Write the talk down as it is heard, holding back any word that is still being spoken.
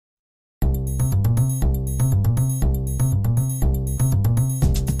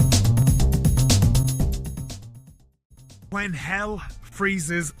When hell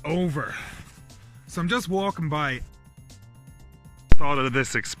freezes over. So I'm just walking by. Thought of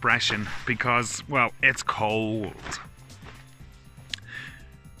this expression because, well, it's cold.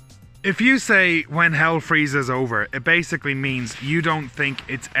 If you say when hell freezes over, it basically means you don't think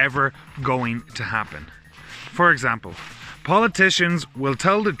it's ever going to happen. For example, politicians will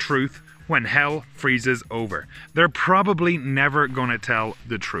tell the truth when hell freezes over. They're probably never going to tell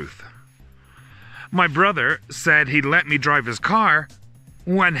the truth. My brother said he'd let me drive his car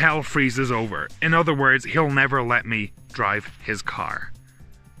when hell freezes over. In other words, he'll never let me drive his car.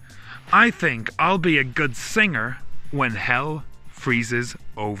 I think I'll be a good singer when hell freezes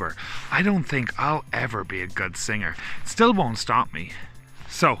over. I don't think I'll ever be a good singer. It still won't stop me.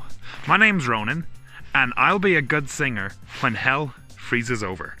 So, my name's Ronan, and I'll be a good singer when hell freezes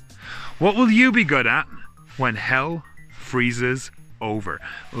over. What will you be good at when hell freezes over?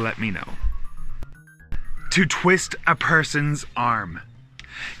 Let me know. To twist a person's arm.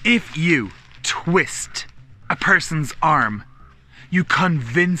 If you twist a person's arm, you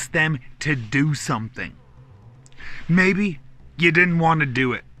convince them to do something. Maybe you didn't want to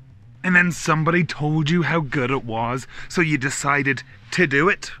do it, and then somebody told you how good it was, so you decided to do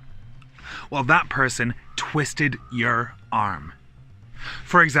it. Well, that person twisted your arm.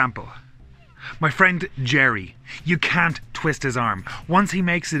 For example, my friend Jerry, you can't twist his arm. Once he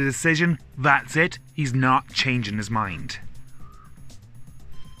makes a decision, that's it. He's not changing his mind.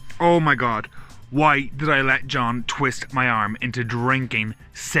 Oh my God, why did I let John twist my arm into drinking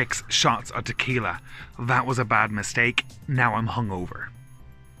 6 shots of tequila? That was a bad mistake. Now I'm hungover.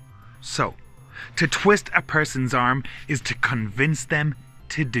 So, to twist a person's arm is to convince them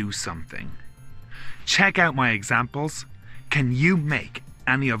to do something. Check out my examples. Can you make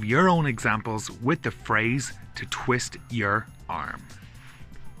any of your own examples with the phrase to twist your arm?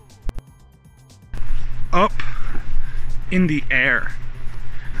 Up in the air.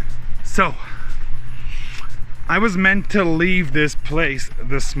 So, I was meant to leave this place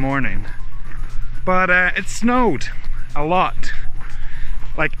this morning, but it snowed a lot,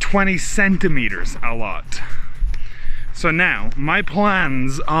 like 20 centimeters a lot. So now my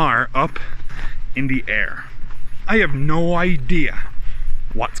plans are up in the air. I have no idea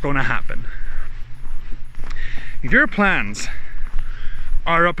what's going to happen. If your plans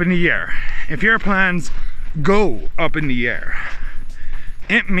are up in the air, if your plans go up in the air,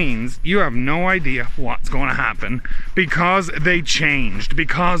 it means you have no idea what's going to happen because they changed,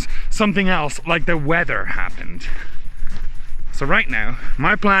 because something else like the weather happened. So right now,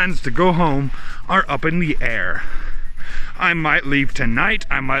 my plans to go home are up in the air. I might leave tonight,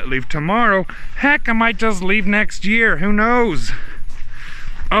 I might leave tomorrow, heck, I might just leave next year, who knows?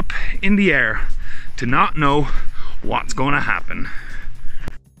 Up in the air, to not know what's going to happen.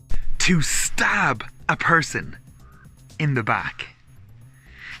 To stab a person in the back.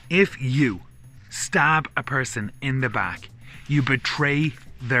 If you stab a person in the back, you betray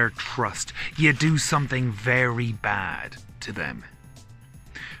their trust. You do something very bad to them.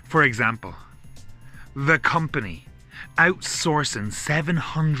 For example, the company outsourcing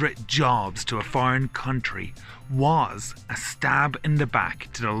 700 jobs to a foreign country was a stab in the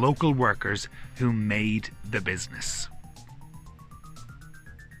back to the local workers who made the business.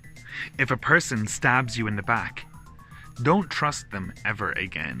 If a person stabs you in the back, don't trust them ever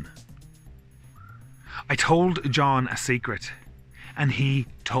again. I told John a secret, and he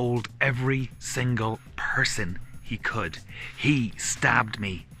told every single person he could. He stabbed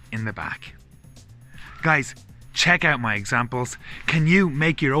me in the back. Guys, check out my examples. Can you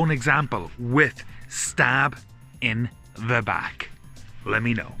make your own example with stab in the back? Let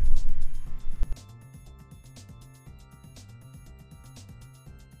me know.